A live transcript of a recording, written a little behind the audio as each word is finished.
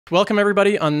Welcome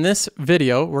everybody. On this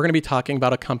video, we're going to be talking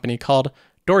about a company called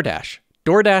DoorDash.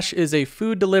 DoorDash is a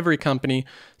food delivery company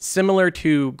similar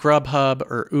to Grubhub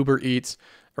or Uber Eats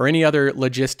or any other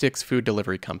logistics food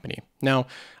delivery company. Now,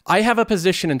 I have a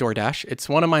position in DoorDash. It's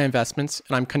one of my investments,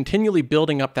 and I'm continually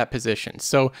building up that position.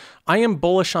 So I am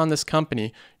bullish on this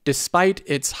company despite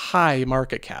its high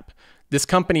market cap. This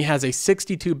company has a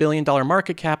 $62 billion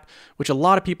market cap, which a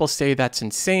lot of people say that's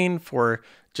insane for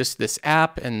just this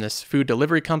app and this food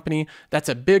delivery company. That's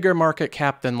a bigger market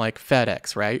cap than like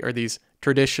FedEx, right? Or these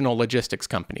traditional logistics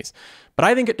companies. But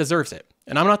I think it deserves it.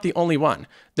 And I'm not the only one.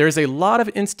 There's a lot of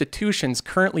institutions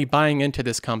currently buying into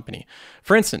this company.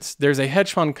 For instance, there's a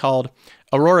hedge fund called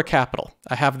Aurora Capital.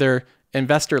 I have their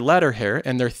investor letter here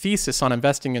and their thesis on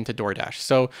investing into DoorDash.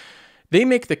 So they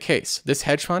make the case, this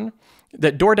hedge fund,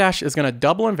 that DoorDash is going to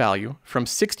double in value from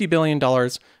 $60 billion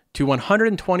to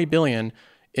 $120 billion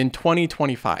in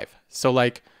 2025. So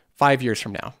like 5 years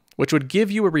from now, which would give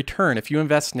you a return if you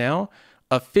invest now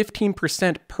of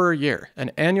 15% per year.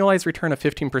 An annualized return of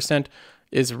 15%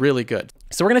 is really good.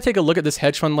 So we're going to take a look at this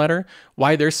hedge fund letter,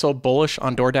 why they're so bullish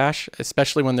on DoorDash,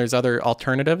 especially when there's other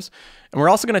alternatives. And we're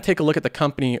also going to take a look at the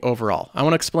company overall. I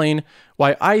want to explain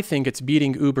why I think it's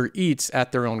beating Uber Eats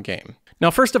at their own game. Now,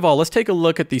 first of all, let's take a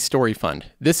look at the Story Fund.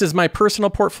 This is my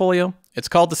personal portfolio. It's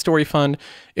called the Story Fund.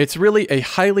 It's really a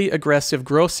highly aggressive,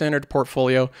 growth-centered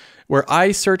portfolio where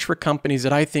I search for companies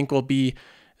that I think will be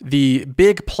the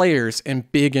big players in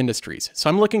big industries. So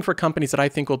I'm looking for companies that I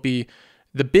think will be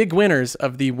the big winners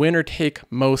of the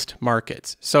winner-take-most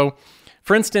markets. So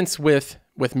for instance, with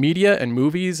media and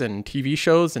movies and TV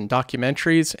shows and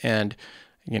documentaries and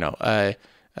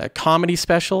comedy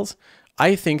specials,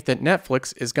 I think that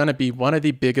Netflix is going to be one of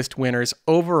the biggest winners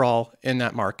overall in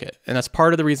that market. And that's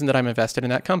part of the reason that I'm invested in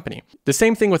that company. The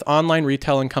same thing with online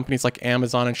retail and companies like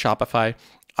Amazon and Shopify.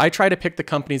 I try to pick the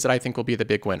companies that I think will be the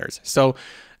big winners. So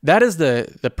that is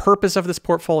the purpose of this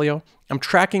portfolio. I'm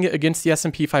tracking it against the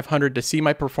S&P 500 to see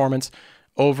my performance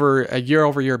over a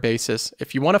year-over-year basis.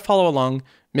 If you want to follow along,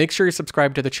 make sure you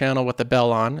subscribe to the channel with the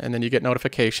bell on, and then you get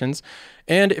notifications.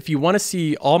 And if you want to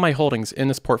see all my holdings in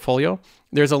this portfolio,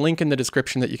 there's a link in the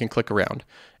description that you can click around.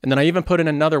 And then I even put in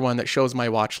another one that shows my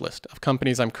watch list of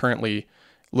companies I'm currently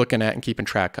looking at and keeping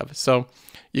track of. So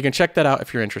you can check that out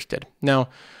if you're interested. Now,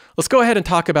 let's go ahead and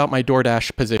talk about my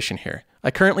DoorDash position here.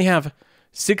 I currently have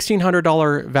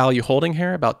 $1,600 value holding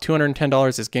here, about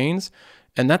 $210 is gains.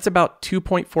 And that's about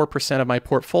 2.4% of my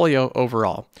portfolio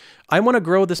overall. I want to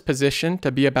grow this position to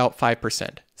be about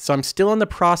 5%. So I'm still in the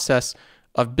process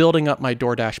of building up my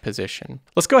DoorDash position.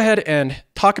 Let's go ahead and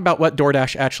talk about what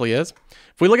DoorDash actually is.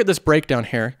 If we look at this breakdown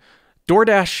here,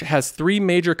 DoorDash has three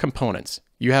major components.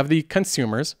 You have the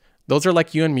consumers. Those are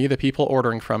like you and me, the people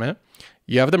ordering from it.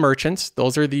 You have the merchants.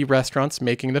 Those are the restaurants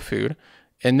making the food.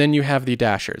 And then you have the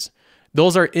dashers.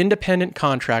 Those are independent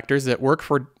contractors that work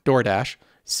for DoorDash,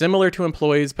 similar to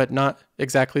employees, but not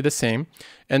exactly the same.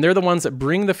 And they're the ones that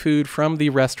bring the food from the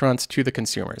restaurants to the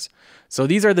consumers. So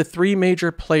these are the three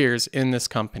major players in this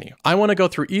company. I want to go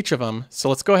through each of them. So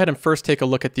let's go ahead and first take a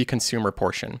look at the consumer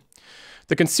portion.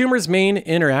 The consumer's main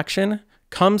interaction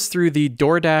comes through the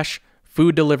DoorDash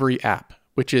food delivery app,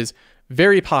 which is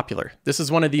very popular. This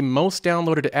is one of the most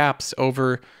downloaded apps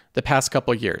over the past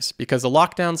couple of years because the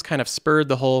lockdowns kind of spurred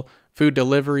the whole food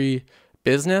delivery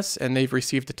business, and they've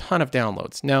received a ton of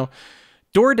downloads. Now,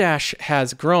 DoorDash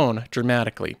has grown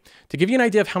dramatically. To give you an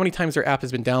idea of how many times their app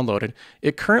has been downloaded,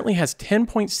 it currently has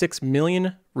 10.6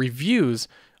 million reviews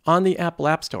on the Apple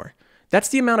App Store. That's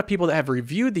the amount of people that have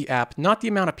reviewed the app, not the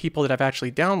amount of people that have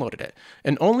actually downloaded it.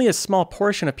 And only a small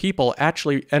portion of people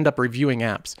actually end up reviewing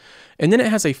apps. And then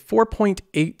it has a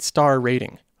 4.8 star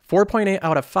rating, 4.8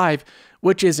 out of 5,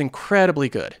 which is incredibly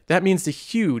good. That means the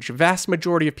huge, vast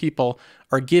majority of people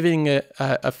are giving it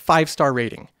a 5-star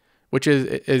rating, which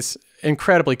is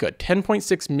incredibly good.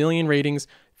 10.6 million ratings,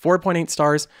 4.8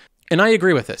 stars. And I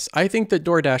agree with this. I think that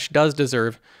DoorDash does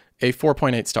deserve a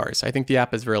 4.8 stars. I think the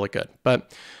app is really good.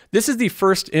 But this is the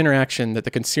first interaction that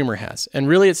the consumer has. And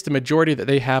really, it's the majority that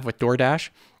they have with DoorDash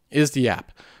is the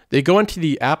app. They go into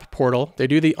the app portal. They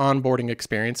do the onboarding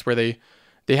experience where they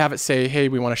have it say, hey,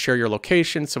 we want to share your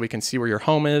location so we can see where your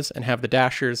home is and have the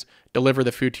dashers deliver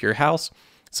the food to your house.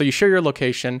 So you share your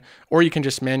location, or you can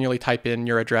just manually type in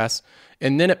your address,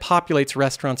 and then it populates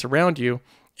restaurants around you,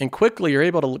 and quickly you're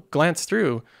able to glance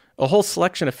through a whole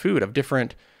selection of food of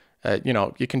different,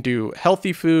 you can do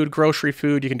healthy food, grocery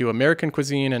food, you can do American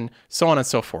cuisine, and so on and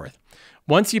so forth.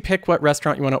 Once you pick what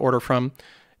restaurant you want to order from,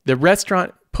 the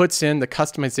restaurant puts in the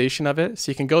customization of it,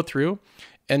 so you can go through.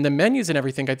 And the menus and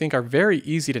everything, I think, are very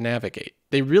easy to navigate.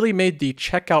 They really made the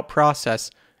checkout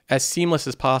process as seamless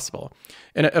as possible.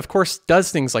 And it, of course,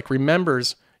 does things like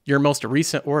remembers your most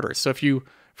recent orders. So if you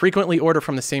frequently order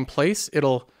from the same place,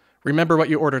 it'll remember what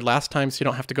you ordered last time so you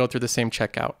don't have to go through the same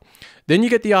checkout. Then you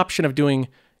get the option of doing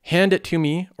hand it to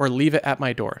me or leave it at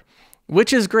my door,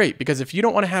 which is great because if you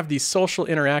don't want to have the social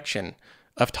interaction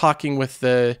of talking with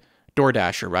the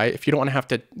DoorDasher, right? If you don't want to have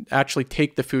to actually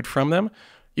take the food from them,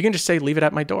 you can just say, leave it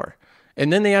at my door.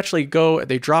 And then they actually go,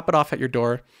 they drop it off at your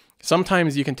door.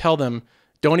 Sometimes you can tell them,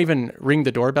 don't even ring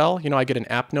the doorbell. You know, I get an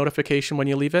app notification when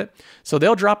you leave it. So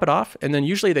they'll drop it off. And then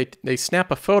usually they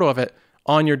snap a photo of it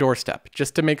on your doorstep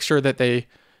just to make sure that they,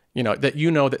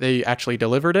 that they actually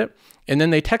delivered it. And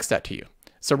then they text that to you.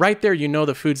 So right there,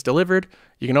 the food's delivered.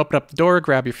 You can open up the door,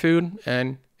 grab your food,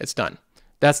 and it's done.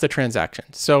 That's the transaction.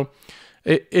 So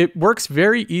it works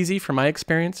very easy from my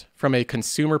experience from a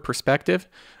consumer perspective.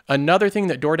 Another thing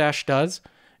that DoorDash does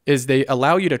is they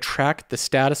allow you to track the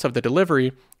status of the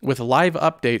delivery with live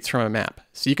updates from a map.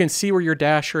 So you can see where your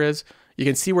dasher is, you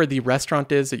can see where the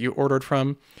restaurant is that you ordered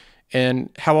from, and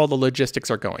how all the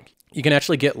logistics are going. You can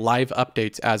actually get live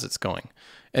updates as it's going,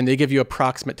 and they give you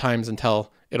approximate times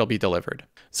until it'll be delivered.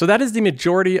 So that is the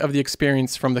majority of the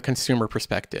experience from the consumer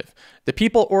perspective. The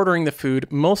people ordering the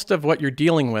food, most of what you're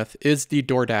dealing with is the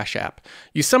DoorDash app.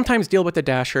 You sometimes deal with the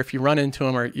dasher if you run into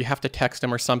them or you have to text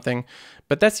them or something,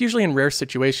 but that's usually in rare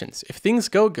situations. If things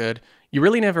go good, you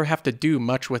really never have to do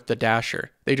much with the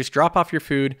dasher. They just drop off your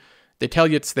food, they tell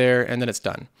you it's there, and then it's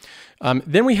done.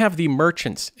 Then we have the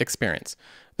merchant's experience.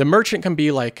 The merchant can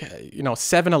be like,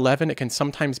 7-Eleven. It can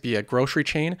sometimes be a grocery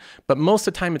chain, but most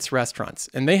of the time it's restaurants,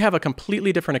 and they have a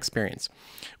completely different experience.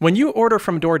 When you order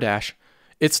from DoorDash,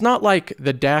 it's not like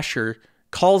the dasher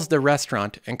calls the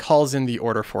restaurant and calls in the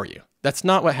order for you. That's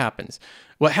not what happens.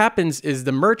 What happens is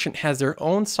the merchant has their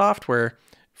own software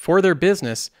for their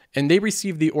business, and they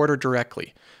receive the order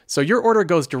directly. So your order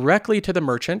goes directly to the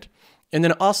merchant, and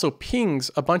then it also pings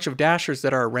a bunch of dashers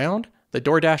that are around, the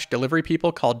DoorDash delivery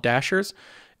people called dashers,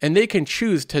 and they can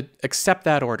choose to accept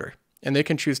that order and they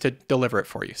can choose to deliver it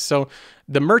for you. So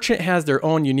the merchant has their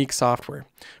own unique software.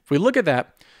 If we look at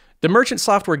that, the merchant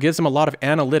software gives them a lot of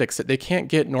analytics that they can't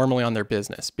get normally on their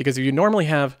business, because if you normally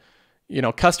have,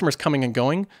 customers coming and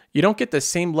going, you don't get the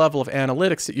same level of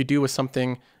analytics that you do with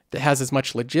something that has as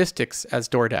much logistics as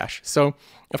DoorDash. So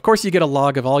of course you get a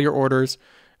log of all your orders,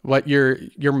 what you're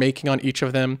making on each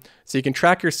of them, so you can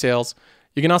track your sales.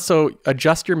 You can also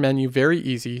adjust your menu very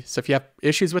easy. So if you have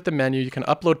issues with the menu, you can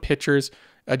upload pictures,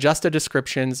 adjust the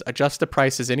descriptions, adjust the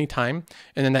prices anytime,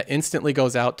 and then that instantly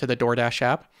goes out to the DoorDash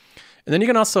app. And then you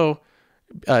can also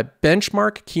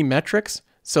benchmark key metrics.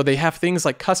 So they have things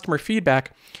like customer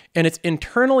feedback, and it's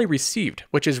internally received,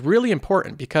 which is really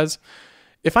important, because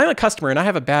if I'm a customer and I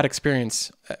have a bad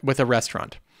experience with a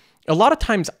restaurant, a lot of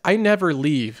times I never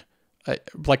leave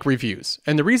reviews.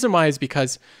 And the reason why is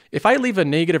because if I leave a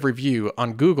negative review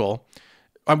on Google,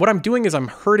 what I'm doing is I'm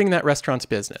hurting that restaurant's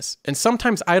business. And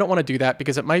sometimes I don't want to do that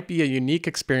because it might be a unique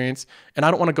experience and I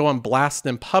don't want to go and blast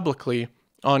them publicly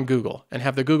on Google and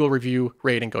have the Google review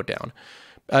rating go down.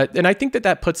 And I think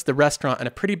that puts the restaurant in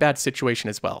a pretty bad situation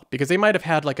as well, because they might have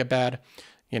had like a bad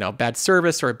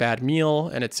service or a bad meal,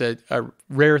 and it's a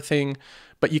rare thing,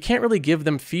 but you can't really give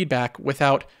them feedback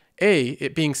without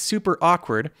it being super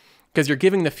awkward, because you're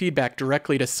giving the feedback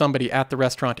directly to somebody at the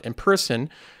restaurant in person,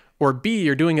 or B,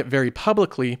 you're doing it very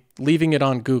publicly, leaving it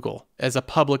on Google as a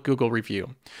public Google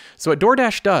review. So what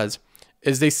DoorDash does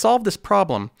is they solve this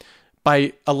problem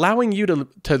by allowing you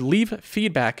to leave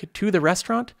feedback to the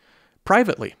restaurant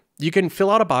privately. You can fill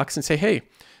out a box and say, hey,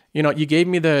 you gave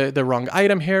me the wrong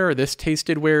item here, or this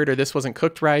tasted weird, or this wasn't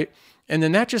cooked right. And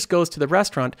then that just goes to the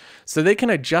restaurant so they can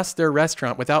adjust their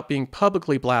restaurant without being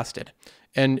publicly blasted.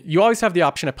 And you always have the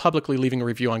option of publicly leaving a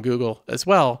review on Google as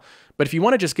well. But if you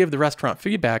want to just give the restaurant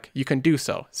feedback, you can do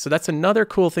so. So that's another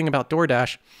cool thing about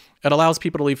DoorDash. It allows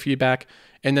people to leave feedback,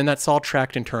 and then that's all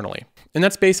tracked internally. And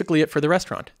that's basically it for the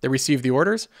restaurant. They receive the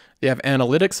orders, they have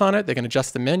analytics on it, they can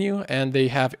adjust the menu, and they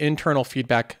have internal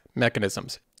feedback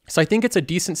mechanisms. So I think it's a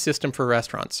decent system for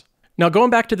restaurants. Now, going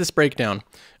back to this breakdown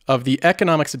of the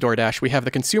economics of DoorDash, we have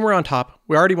the consumer on top.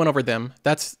 We already went over them.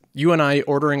 That's you and I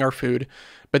ordering our food.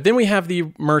 But then we have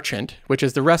the merchant, which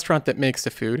is the restaurant that makes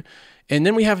the food. And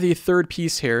then we have the third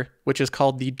piece here, which is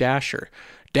called the dasher.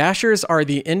 Dashers are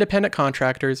the independent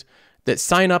contractors that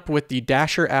sign up with the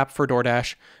Dasher app for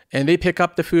DoorDash, and they pick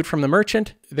up the food from the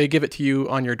merchant. They give it to you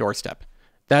on your doorstep.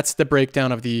 That's the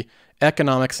breakdown of the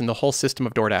economics and the whole system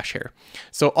of DoorDash here.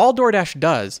 So all DoorDash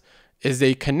does is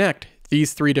they connect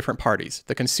these three different parties: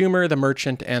 the consumer, the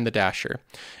merchant, and the dasher.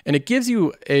 And it gives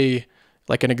you an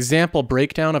example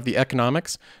breakdown of the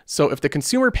economics. So if the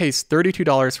consumer pays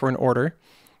 $32 for an order,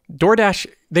 DoorDash,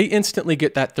 they instantly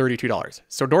get that $32.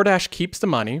 So DoorDash keeps the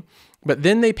money, but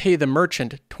then they pay the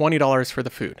merchant $20 for the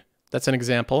food. That's an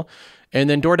example. And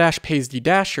then DoorDash pays the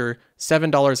Dasher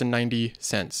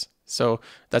 $7.90. So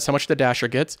that's how much the Dasher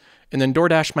gets. And then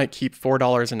DoorDash might keep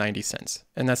 $4.90.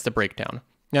 And that's the breakdown.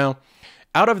 Now,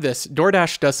 out of this,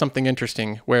 DoorDash does something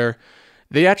interesting where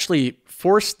they actually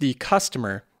force the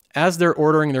customer, as they're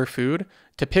ordering their food,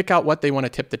 to pick out what they want to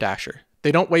tip the Dasher.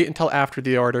 They don't wait until after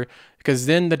the order, because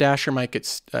then the Dasher might get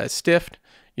stiffed,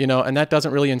 and that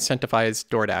doesn't really incentivize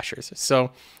DoorDashers.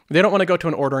 So they don't want to go to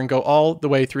an order and go all the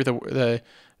way through the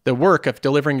work of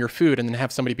delivering your food and then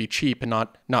have somebody be cheap and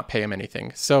not pay them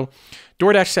anything. So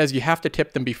DoorDash says you have to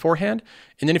tip them beforehand.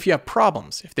 And then if you have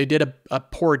problems, if they did a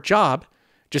poor job,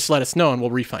 just let us know and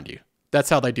we'll refund you. That's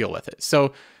how they deal with it.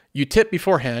 So you tip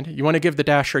beforehand. You want to give the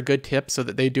Dasher a good tip so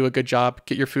that they do a good job,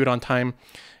 get your food on time.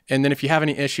 And then if you have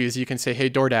any issues, you can say, hey,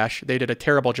 DoorDash, they did a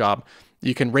terrible job.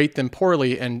 You can rate them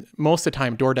poorly. And most of the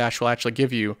time, DoorDash will actually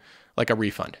give you like a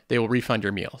refund. They will refund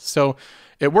your meal. So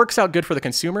it works out good for the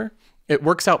consumer. It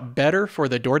works out better for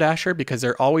the DoorDasher because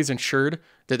they're always insured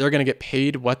that they're going to get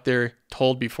paid what they're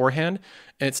told beforehand.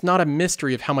 And it's not a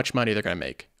mystery of how much money they're going to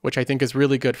make, which I think is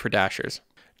really good for Dashers.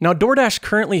 Now, DoorDash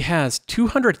currently has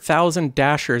 200,000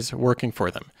 Dashers working for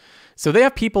them. So they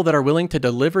have people that are willing to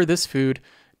deliver this food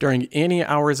during any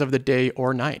hours of the day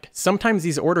or night. Sometimes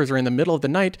these orders are in the middle of the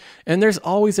night and there's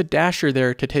always a Dasher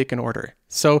there to take an order.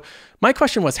 So my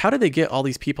question was, how do they get all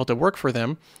these people to work for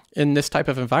them in this type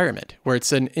of environment where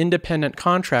it's an independent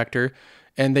contractor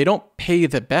and they don't pay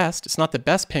the best? It's not the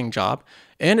best paying job.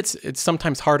 And it's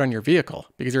sometimes hard on your vehicle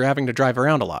because you're having to drive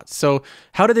around a lot. So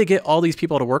how do they get all these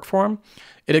people to work for them?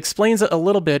 It explains it a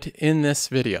little bit in this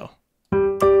video.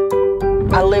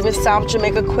 I live in South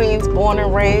Jamaica, Queens, born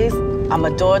and raised. I'm a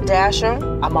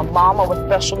DoorDasher. I'm a mom of a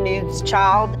special needs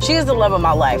child. She is the love of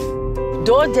my life.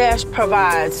 DoorDash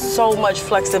provides so much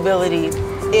flexibility.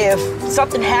 If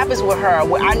something happens with her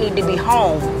where I need to be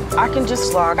home, I can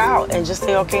just log out and just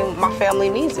say, okay, my family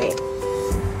needs me.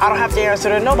 I don't have to answer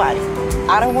to nobody.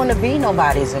 I don't want to be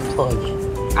nobody's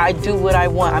employee. I do what I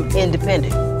want. I'm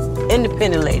independent.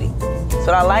 Independent lady. That's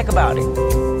what I like about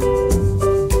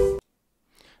it.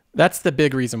 That's the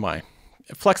big reason why.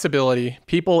 Flexibility.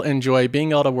 People enjoy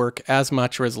being able to work as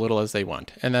much or as little as they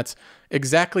want. And that's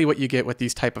exactly what you get with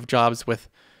these type of jobs, with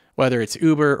whether it's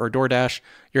Uber or DoorDash.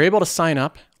 You're able to sign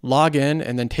up, log in,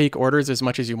 and then take orders as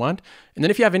much as you want. And then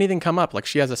if you have anything come up, like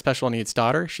she has a special needs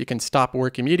daughter, she can stop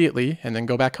work immediately and then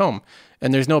go back home.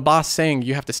 And there's no boss saying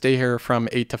you have to stay here from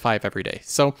 8 to 5 every day.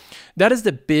 So that is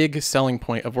the big selling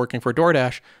point of working for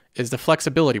DoorDash, is the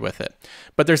flexibility with it.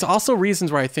 But there's also reasons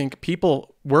where I think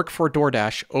people work for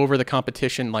DoorDash over the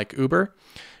competition like Uber.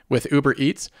 With Uber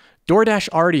Eats, DoorDash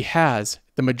already has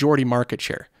the majority market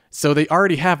share. So they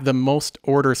already have the most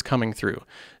orders coming through.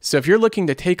 So if you're looking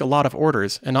to take a lot of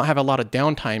orders and not have a lot of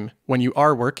downtime when you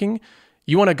are working,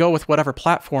 you want to go with whatever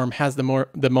platform has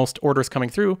the most orders coming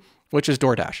through, which is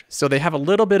DoorDash. So they have a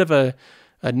little bit of a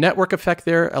network effect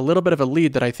there, a little bit of a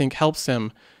lead that I think helps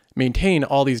them maintain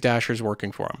all these Dashers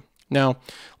working for them. Now,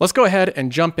 let's go ahead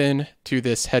and jump in to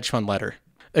this hedge fund letter.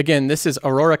 Again, this is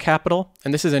Aurora Capital,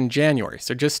 and this is in January.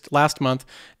 So just last month,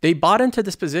 they bought into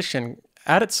this position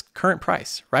at its current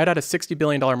price, right at a $60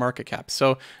 billion market cap.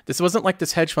 So this wasn't like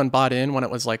this hedge fund bought in when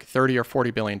it was like $30 or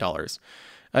 $40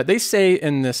 billion. They say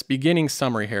in this beginning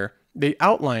summary here, they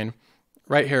outline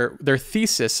right here their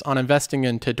thesis on investing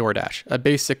into DoorDash, a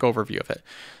basic overview of it.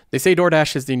 They say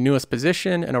DoorDash is the newest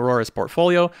position in Aurora's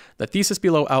portfolio. The thesis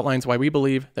below outlines why we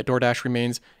believe that DoorDash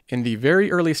remains in the very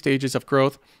early stages of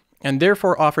growth and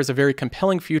therefore offers a very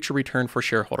compelling future return for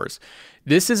shareholders.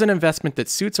 This is an investment that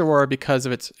suits Aurora because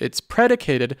of it's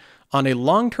predicated on a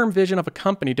long-term vision of a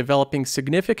company developing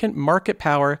significant market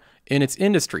power in its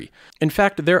industry. In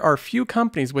fact, there are few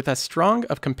companies with as strong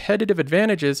of competitive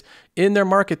advantages in their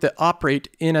market that operate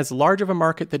in as large of a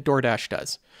market that DoorDash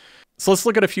does. So let's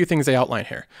look at a few things they outline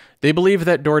here. They believe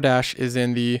that DoorDash is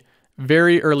in the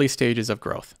very early stages of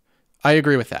growth. I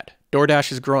agree with that.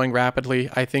 DoorDash is growing rapidly.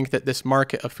 I think that this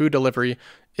market of food delivery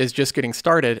is just getting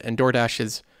started, and DoorDash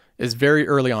is very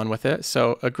early on with it.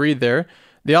 So agreed there.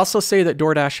 They also say that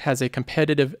DoorDash has a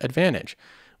competitive advantage,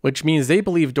 which means they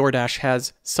believe DoorDash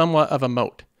has somewhat of a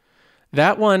moat.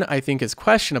 That one I think is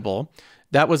questionable.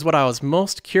 That was what I was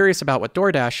most curious about with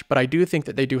DoorDash, but I do think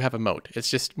that they do have a moat. It's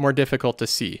just more difficult to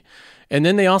see. And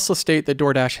then they also state that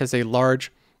DoorDash has a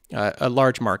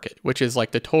large market, which is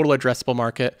like the total addressable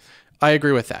market. I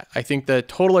agree with that. I think the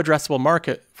total addressable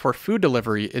market for food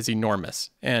delivery is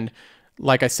enormous. And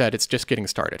like I said, it's just getting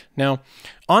started. Now,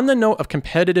 on the note of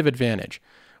competitive advantage,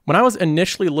 when I was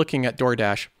initially looking at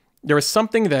DoorDash, there was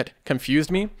something that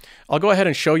confused me. I'll go ahead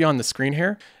and show you on the screen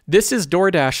here. This is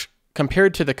DoorDash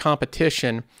compared to the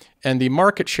competition and the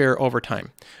market share over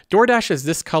time. DoorDash is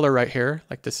this color right here,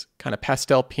 like this kind of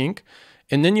pastel pink.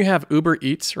 And then you have Uber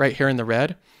Eats right here in the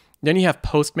red. Then you have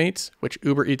Postmates, which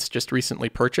Uber Eats just recently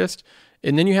purchased.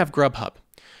 And then you have Grubhub.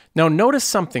 Now notice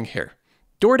something here.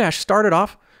 DoorDash started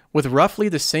off with roughly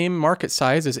the same market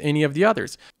size as any of the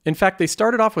others. In fact, they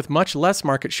started off with much less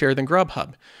market share than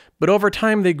Grubhub. But over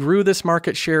time, they grew this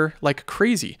market share like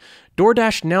crazy.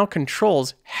 DoorDash now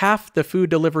controls half the food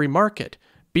delivery market,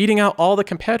 beating out all the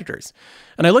competitors.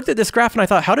 And I looked at this graph and I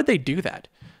thought, how did they do that?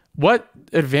 What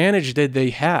advantage did they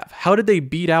have? How did they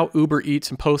beat out Uber Eats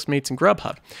and Postmates and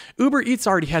Grubhub? Uber Eats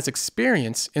already has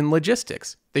experience in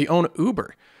logistics. They own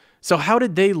Uber. So how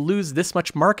did they lose this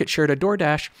much market share to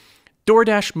DoorDash?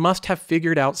 DoorDash must have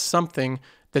figured out something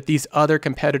that these other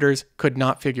competitors could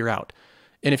not figure out.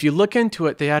 And if you look into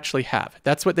it, they actually have.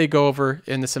 That's what they go over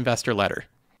in this investor letter.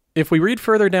 If we read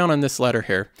further down on this letter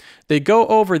here, they go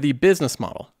over the business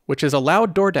model, which has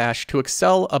allowed DoorDash to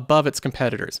excel above its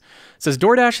competitors. It says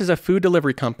DoorDash is a food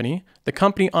delivery company. The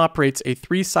company operates a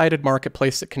three-sided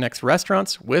marketplace that connects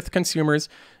restaurants with consumers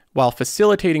while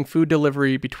facilitating food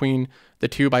delivery between the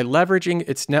two by leveraging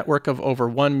its network of over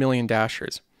 1 million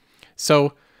Dashers.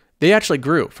 So they actually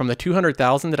grew from the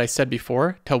 200,000 that I said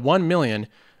before to 1 million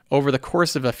over the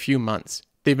course of a few months.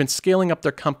 They've been scaling up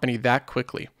their company that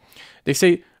quickly. They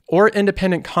say, or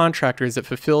independent contractors that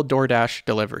fulfill DoorDash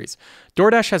deliveries.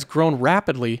 DoorDash has grown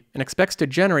rapidly and expects to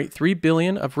generate $3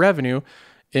 billion of revenue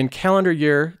in calendar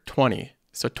year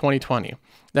 2020.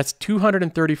 That's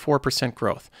 234%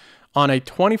 growth on a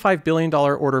 $25 billion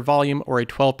order volume or a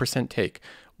 12% take,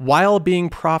 while being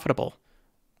profitable.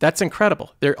 That's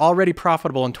incredible. They're already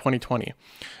profitable in 2020.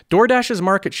 DoorDash's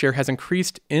market share has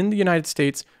increased in the United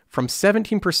States from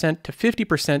 17% to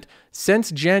 50%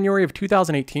 since January of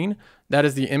 2018. That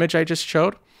is the image I just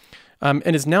showed,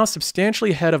 and is now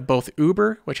substantially ahead of both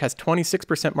Uber, which has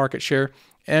 26% market share,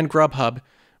 and Grubhub,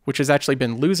 which has actually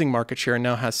been losing market share and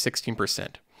now has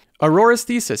 16%. Aurora's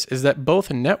thesis is that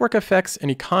both network effects and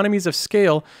economies of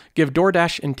scale give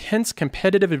DoorDash intense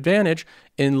competitive advantage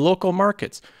in local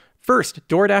markets. First,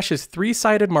 DoorDash's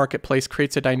three-sided marketplace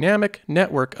creates a dynamic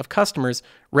network of customers,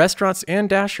 restaurants, and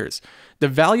Dashers. The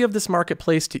value of this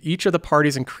marketplace to each of the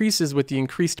parties increases with the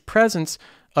increased presence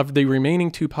of the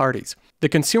remaining two parties. The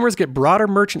consumers get broader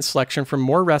merchant selection from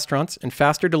more restaurants and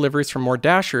faster deliveries from more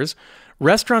Dashers.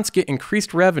 Restaurants get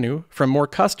increased revenue from more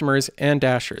customers and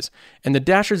Dashers. And the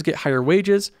Dashers get higher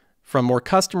wages from more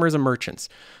customers and merchants.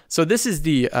 So this is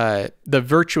the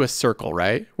virtuous circle,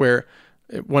 right? Where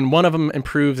when one of them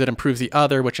improves, it improves the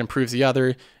other, which improves the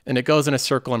other, and it goes in a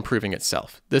circle improving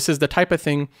itself. This is the type of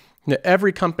thing that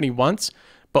every company wants,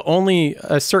 but only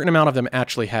a certain amount of them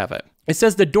actually have it. It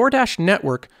says the DoorDash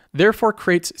network therefore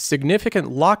creates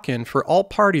significant lock-in for all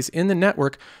parties in the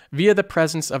network via the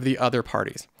presence of the other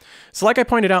parties. So like I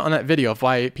pointed out on that video of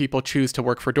why people choose to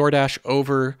work for DoorDash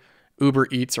over Uber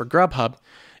Eats or Grubhub,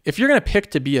 if you're going to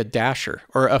pick to be a Dasher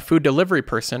or a food delivery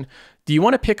person, do you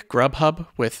want to pick Grubhub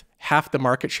with half the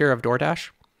market share of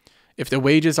DoorDash? If the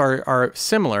wages are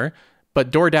similar,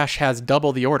 but DoorDash has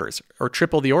double the orders or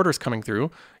triple the orders coming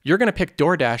through, you're going to pick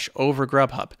DoorDash over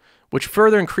Grubhub, which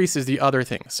further increases the other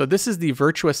thing. So this is the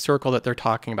virtuous circle that they're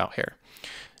talking about here.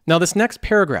 Now this next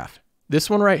paragraph, this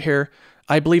one right here,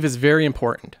 I believe is very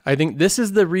important. I think this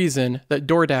is the reason that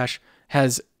DoorDash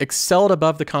has excelled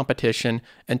above the competition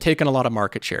and taken a lot of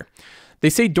market share. They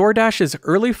say DoorDash's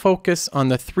early focus on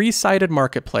the three-sided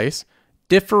marketplace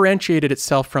differentiated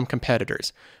itself from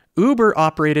competitors. Uber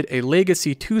operated a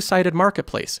legacy two-sided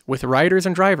marketplace with riders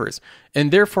and drivers,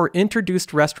 and therefore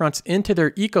introduced restaurants into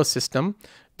their ecosystem,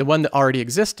 the one that already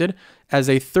existed, as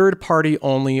a third party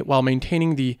only while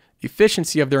maintaining the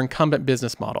efficiency of their incumbent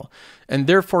business model, and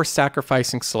therefore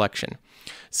sacrificing selection.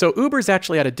 So Uber's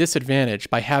actually at a disadvantage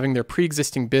by having their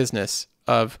pre-existing business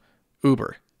of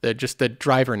Uber, just the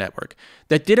driver network.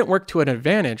 That didn't work to an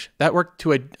advantage, that worked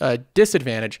to a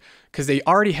disadvantage because they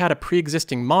already had a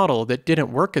pre-existing model that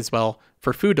didn't work as well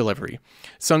for food delivery.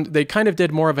 So they kind of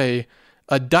did more of a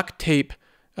duct tape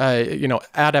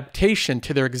adaptation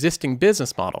to their existing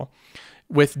business model.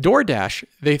 With DoorDash,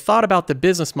 they thought about the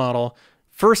business model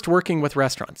first working with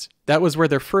restaurants. That was where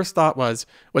their first thought was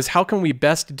how can we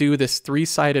best do this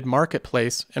three-sided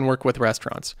marketplace and work with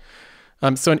restaurants?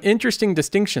 So an interesting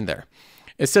distinction there.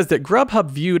 It says that Grubhub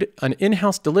viewed an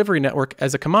in-house delivery network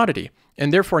as a commodity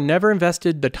and therefore never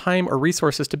invested the time or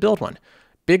resources to build one.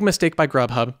 Big mistake by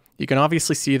Grubhub. You can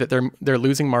obviously see that they're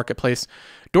losing marketplace.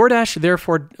 DoorDash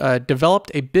therefore developed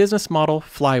a business model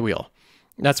flywheel.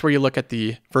 That's where you look at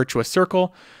the virtuous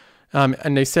circle.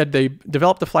 And they said they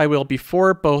developed the flywheel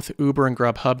before both Uber and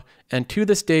Grubhub. And to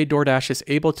this day, DoorDash is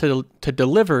able to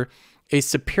deliver a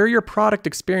superior product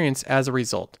experience as a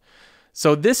result.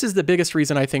 So this is the biggest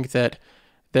reason I think that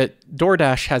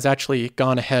DoorDash has actually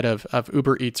gone ahead of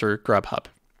Uber Eats or Grubhub.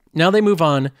 Now they move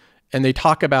on and they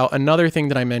talk about another thing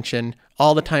that I mention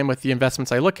all the time with the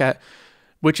investments I look at,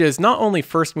 which is not only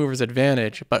first mover's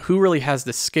advantage, but who really has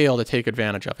the scale to take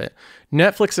advantage of it.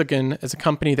 Netflix, again, is a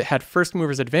company that had first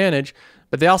mover's advantage,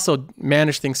 but they also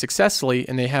manage things successfully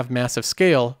and they have massive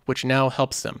scale, which now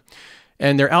helps them.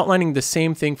 And they're outlining the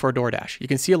same thing for DoorDash. You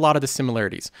can see a lot of the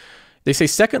similarities. They say,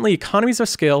 secondly, economies of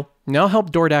scale now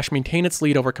help DoorDash maintain its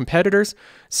lead over competitors.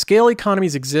 Scale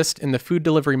economies exist in the food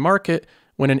delivery market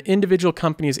when an individual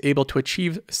company is able to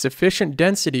achieve sufficient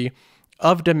density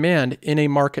of demand in a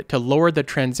market to lower the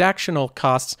transactional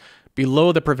costs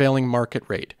below the prevailing market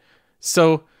rate.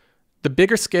 So the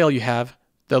bigger scale you have,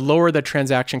 the lower the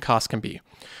transaction cost can be.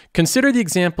 Consider the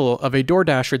example of a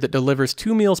DoorDasher that delivers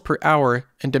 2 meals per hour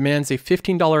and demands a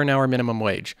 $15 an hour minimum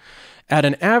wage. At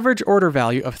an average order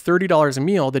value of $30 a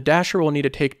meal, the Dasher will need to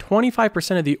take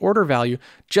 25% of the order value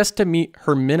just to meet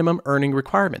her minimum earning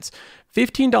requirements.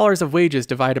 $15 of wages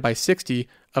divided by 60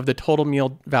 of the total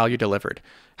meal value delivered.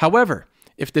 However,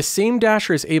 if the same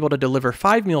Dasher is able to deliver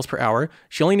 5 meals per hour,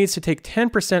 she only needs to take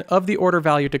 10% of the order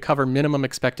value to cover minimum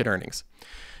expected earnings.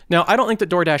 Now, I don't think that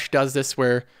DoorDash does this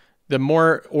where the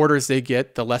more orders they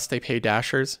get, the less they pay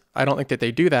Dashers. I don't think that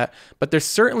they do that, but there's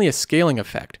certainly a scaling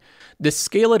effect. This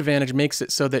scale advantage makes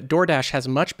it so that DoorDash has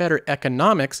much better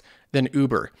economics than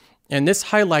Uber. And this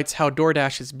highlights how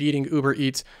DoorDash is beating Uber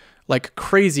Eats like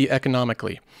crazy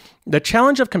economically. The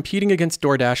challenge of competing against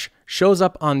DoorDash shows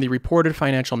up on the reported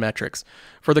financial metrics.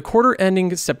 For the quarter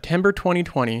ending September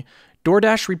 2020,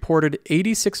 DoorDash reported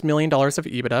 $86 million of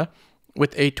EBITDA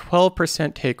with a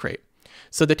 12% take rate.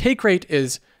 So the take rate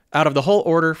is out of the whole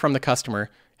order from the customer,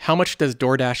 how much does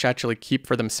DoorDash actually keep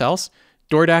for themselves?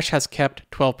 DoorDash has kept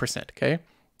 12%, okay?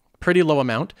 Pretty low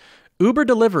amount. Uber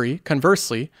Delivery,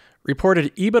 conversely,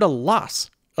 reported EBITDA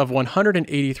loss of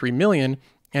 $183 million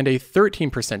and a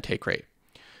 13% take rate.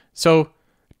 So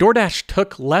DoorDash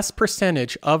took less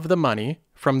percentage of the money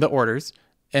from the orders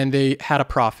and they had a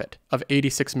profit of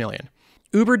 $86 million.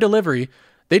 Uber Delivery,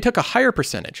 they took a higher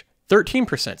percentage,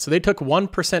 13%. So they took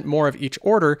 1% more of each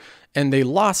order and they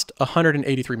lost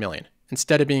 $183 million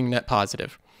instead of being net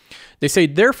positive. They say,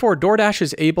 therefore, DoorDash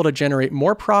is able to generate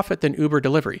more profit than Uber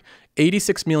Delivery,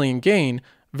 $86 million gain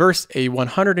versus a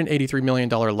 $183 million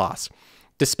loss,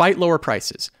 despite lower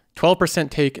prices, 12%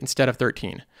 take instead of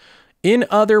 13%. In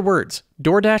other words,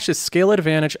 DoorDash's scale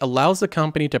advantage allows the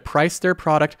company to price their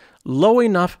product low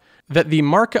enough that the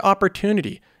market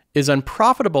opportunity is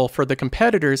unprofitable for the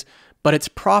competitors, but it's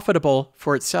profitable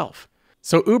for itself.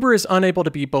 So Uber is unable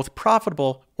to be both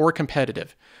profitable or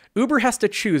competitive. Uber has to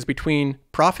choose between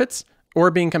profits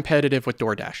or being competitive with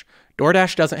DoorDash.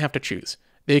 DoorDash doesn't have to choose.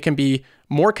 They can be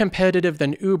more competitive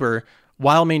than Uber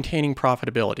while maintaining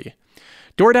profitability.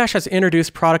 DoorDash has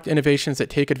introduced product innovations that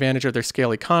take advantage of their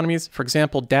scale economies. For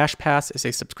example, Dash Pass is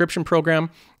a subscription program.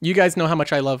 You guys know how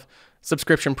much I love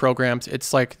subscription programs.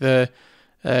 It's like the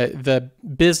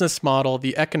business model,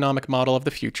 the economic model of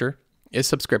the future is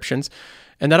subscriptions.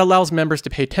 And that allows members to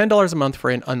pay $10 a month for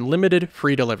an unlimited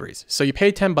free deliveries. So you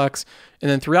pay $10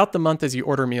 and then throughout the month as you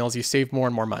order meals, you save more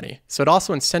and more money. So it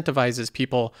also incentivizes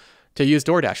people to use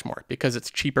DoorDash more because it's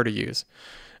cheaper to use.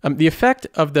 The effect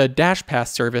of the Dash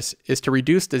Pass service is to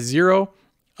reduce the zero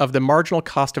of the marginal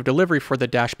cost of delivery for the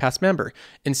Dash Pass member,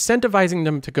 incentivizing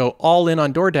them to go all in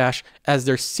on DoorDash as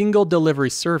their single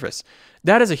delivery service.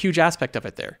 That is a huge aspect of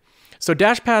it there. So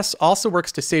Dash Pass also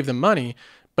works to save them money,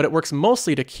 but it works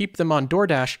mostly to keep them on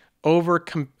DoorDash over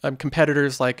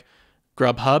competitors like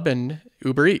Grubhub and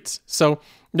Uber Eats. So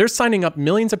they're signing up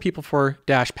millions of people for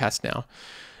Dash Pass now.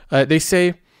 They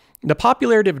say the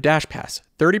popularity of Dash Pass,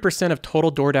 30% of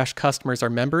total DoorDash customers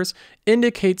are members,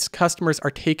 indicates customers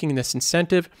are taking this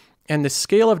incentive, and the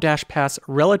scale of Dash Pass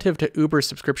relative to Uber's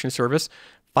subscription service,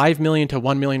 5 million to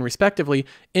 1 million respectively,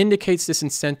 indicates this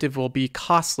incentive will be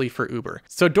costly for Uber.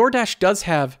 So DoorDash does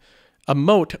have a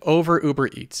moat over Uber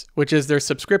Eats, which is their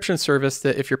subscription service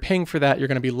that if you're paying for that, you're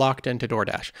going to be locked into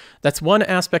DoorDash. That's one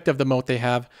aspect of the moat they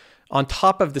have on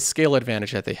top of the scale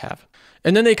advantage that they have.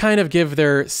 And then they kind of give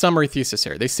their summary thesis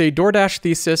here. They say DoorDash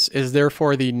thesis is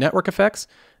therefore the network effects,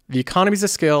 the economies of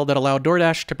scale that allow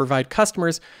DoorDash to provide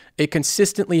customers a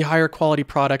consistently higher quality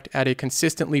product at a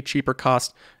consistently cheaper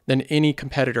cost than any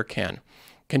competitor can.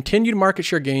 Continued market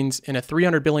share gains in a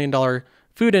 $300 billion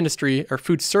food industry or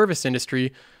food service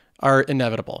industry are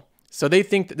inevitable. So they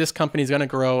think that this company is going to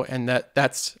grow and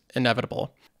that's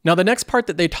inevitable. Now, the next part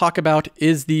that they talk about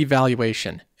is the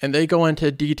valuation, and they go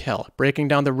into detail, breaking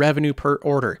down the revenue per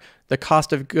order, the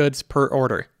cost of goods per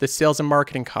order, the sales and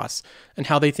marketing costs, and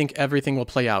how they think everything will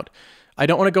play out. I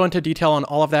don't want to go into detail on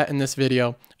all of that in this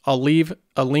video. I'll leave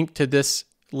a link to this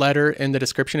letter in the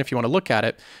description if you want to look at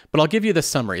it, but I'll give you the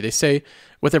summary. They say,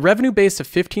 with a revenue base of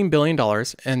 $15 billion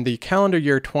and the calendar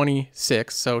year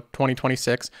 26, so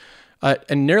 2026,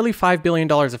 and nearly $5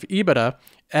 billion of EBITDA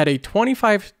at a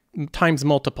 25 times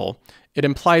multiple, it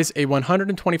implies a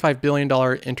 $125 billion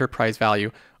enterprise value,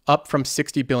 up from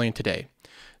 $60 billion today.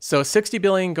 So $60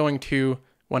 billion going to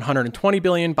 $120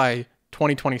 billion by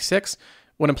 2026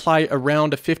 would imply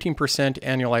around a 15%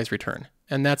 annualized return.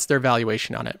 And that's their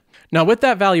valuation on it. Now, with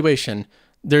that valuation,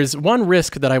 there's one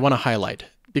risk that I want to highlight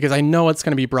because I know it's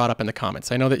going to be brought up in the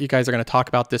comments. I know that you guys are going to talk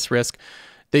about this risk.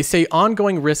 They say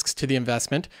ongoing risks to the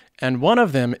investment, and one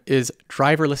of them is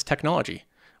driverless technology.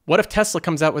 What if Tesla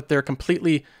comes out with their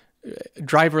completely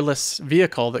driverless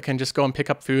vehicle that can just go and pick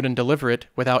up food and deliver it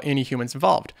without any humans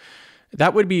involved?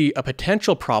 That would be a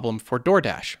potential problem for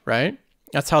DoorDash, right?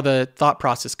 That's how the thought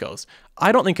process goes.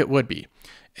 I don't think it would be.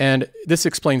 And this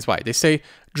explains why. They say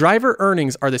driver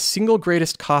earnings are the single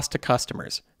greatest cost to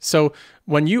customers. So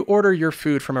when you order your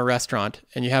food from a restaurant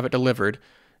and you have it delivered,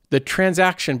 the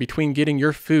transaction between getting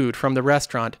your food from the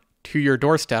restaurant to your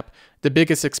doorstep, the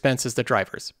biggest expense is the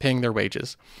drivers paying their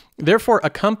wages. Therefore, a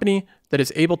company that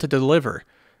is able to deliver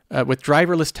with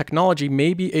driverless technology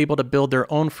may be able to build their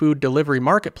own food delivery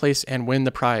marketplace and win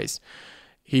the prize.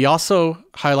 He also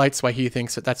highlights why he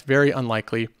thinks that that's very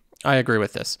unlikely. I agree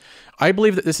with this. I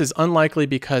believe that this is unlikely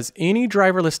because any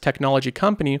driverless technology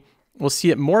company will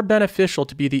see it more beneficial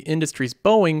to be the industry's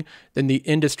Boeing than the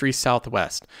industry's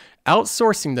Southwest.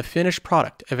 Outsourcing the finished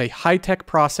product of a high-tech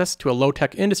process to a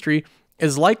low-tech industry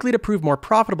is likely to prove more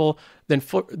profitable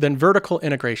than vertical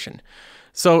integration.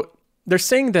 So they're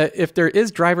saying that if there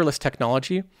is driverless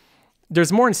technology,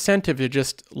 there's more incentive to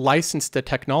just license the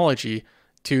technology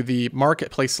to the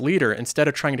marketplace leader instead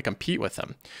of trying to compete with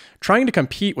them. Trying to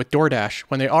compete with DoorDash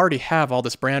when they already have all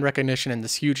this brand recognition and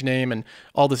this huge name and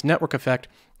all this network effect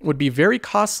would be very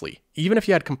costly, even if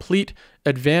you had complete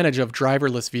advantage of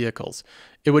driverless vehicles.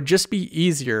 It would just be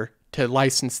easier to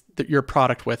license your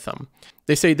product with them.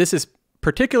 They say this is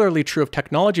particularly true of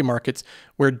technology markets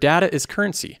where data is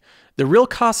currency. The real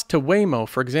cost to Waymo,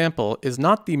 for example, is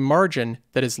not the margin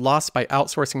that is lost by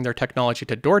outsourcing their technology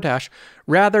to DoorDash.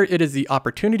 Rather, it is the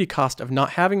opportunity cost of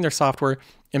not having their software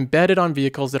embedded on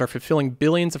vehicles that are fulfilling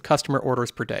billions of customer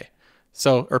orders per day,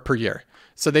 or per year.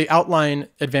 So they outline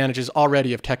advantages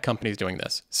already of tech companies doing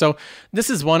this. So this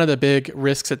is one of the big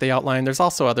risks that they outline. There's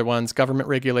also other ones, government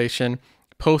regulation,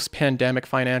 post-pandemic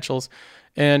financials,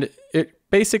 and it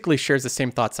basically shares the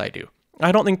same thoughts I do.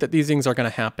 I don't think that these things are going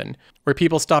to happen where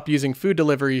people stop using food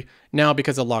delivery now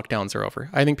because the lockdowns are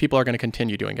over. I think people are going to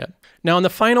continue doing it. Now, in the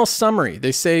final summary,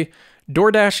 they say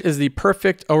DoorDash is the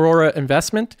perfect Aurora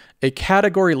investment, a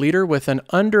category leader with an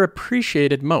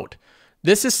underappreciated moat.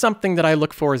 This is something that I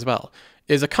look for as well,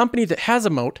 is a company that has a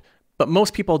moat, but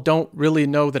most people don't really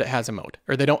know that it has a moat,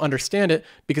 or they don't understand it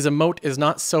because a moat is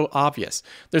not so obvious.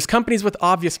 There's companies with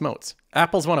obvious moats.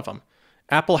 Apple's one of them.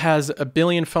 Apple has 1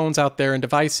 billion phones out there and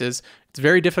devices. It's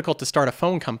very difficult to start a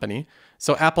phone company.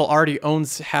 So Apple already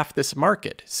owns half this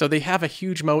market. So they have a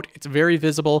huge moat. It's very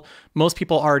visible. Most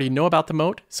people already know about the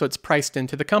moat, so it's priced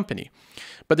into the company.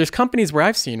 But there's companies where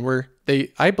I've seen where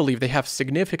I believe they have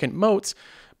significant moats,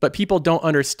 but people don't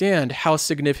understand how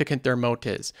significant their moat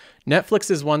is. Netflix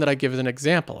is one that I give as an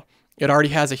example. It already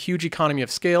has a huge economy of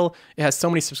scale. It has so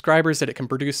many subscribers that it can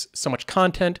produce so much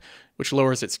content, which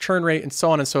lowers its churn rate and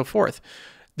so on and so forth.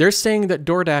 They're saying that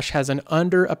DoorDash has an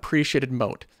underappreciated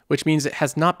moat, which means it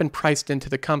has not been priced into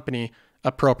the company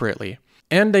appropriately.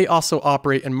 And they also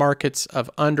operate in markets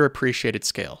of underappreciated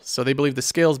scale. So they believe the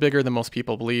scale is bigger than most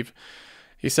people believe.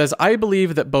 He says, I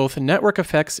believe that both network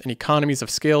effects and economies of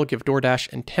scale give DoorDash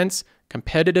intense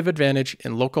competitive advantage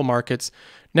in local markets.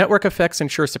 Network effects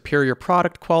ensure superior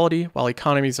product quality, while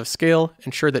economies of scale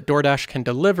ensure that DoorDash can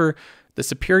deliver the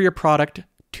superior product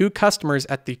to customers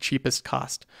at the cheapest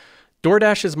cost.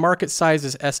 DoorDash's market size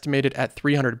is estimated at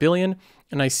 $300 billion,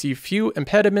 and I see few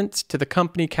impediments to the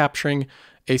company capturing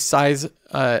a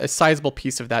sizable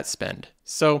piece of that spend.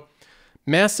 So,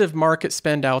 massive market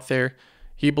spend out there.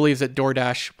 He believes that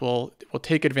DoorDash will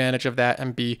take advantage of that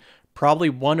and be probably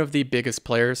one of the biggest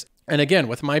players. And again,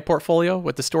 with my portfolio,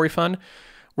 with the Story Fund,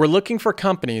 we're looking for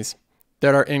companies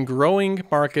that are in growing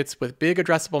markets with big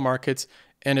addressable markets,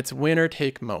 and it's winner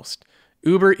take most.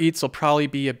 Uber Eats will probably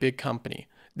be a big company.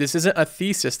 This isn't a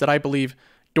thesis that I believe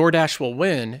DoorDash will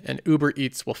win and Uber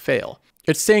Eats will fail.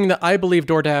 It's saying that I believe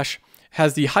DoorDash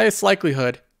has the highest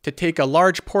likelihood to take a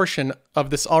large portion of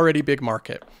this already big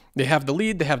market. They have the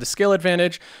lead, they have the scale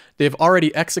advantage, they've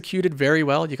already executed very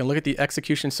well. You can look at the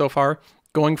execution so far,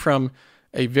 going from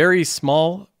a very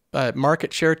small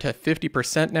market share to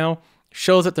 50% now,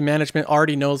 shows that the management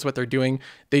already knows what they're doing.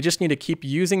 They just need to keep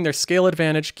using their scale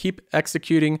advantage, keep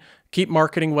executing, keep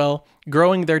marketing well,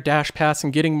 growing their Dash Pass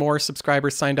and getting more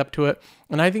subscribers signed up to it.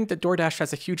 And I think that DoorDash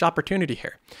has a huge opportunity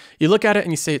here. You look at it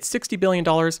and you say it's $60 billion.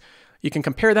 You can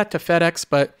compare that to FedEx,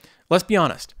 but let's be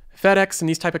honest. FedEx and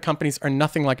these type of companies are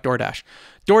nothing like DoorDash.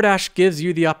 DoorDash gives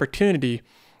you the opportunity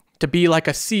to be like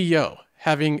a CEO,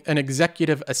 having an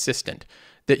executive assistant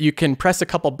that you can press a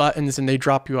couple buttons and they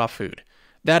drop you off food.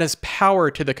 That is power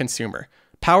to the consumer,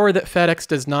 power that FedEx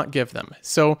does not give them.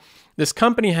 So this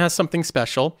company has something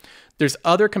special. There's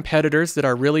other competitors that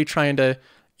are really trying to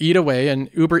eat away,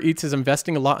 and Uber Eats is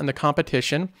investing a lot in the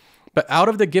competition. But out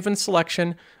of the given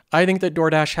selection, I think that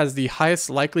DoorDash has the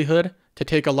highest likelihood to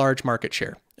take a large market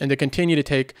share and to continue to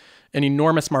take an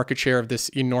enormous market share of this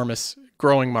enormous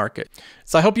growing market.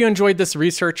 So I hope you enjoyed this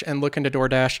research and look into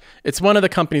DoorDash. It's one of the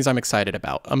companies I'm excited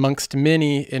about amongst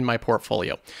many in my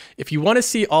portfolio. If you want to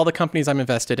see all the companies I'm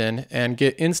invested in and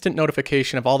get instant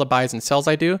notification of all the buys and sells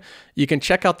I do, you can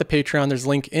check out the Patreon. There's a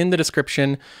link in the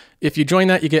description. If you join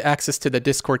that, you get access to the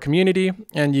Discord community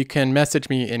and you can message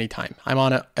me anytime. I'm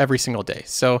on it every single day.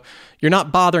 So you're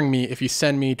not bothering me if you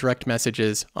send me direct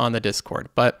messages on the Discord.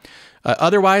 But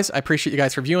otherwise, I appreciate you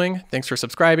guys for viewing. Thanks for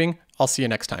subscribing. I'll see you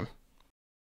next time.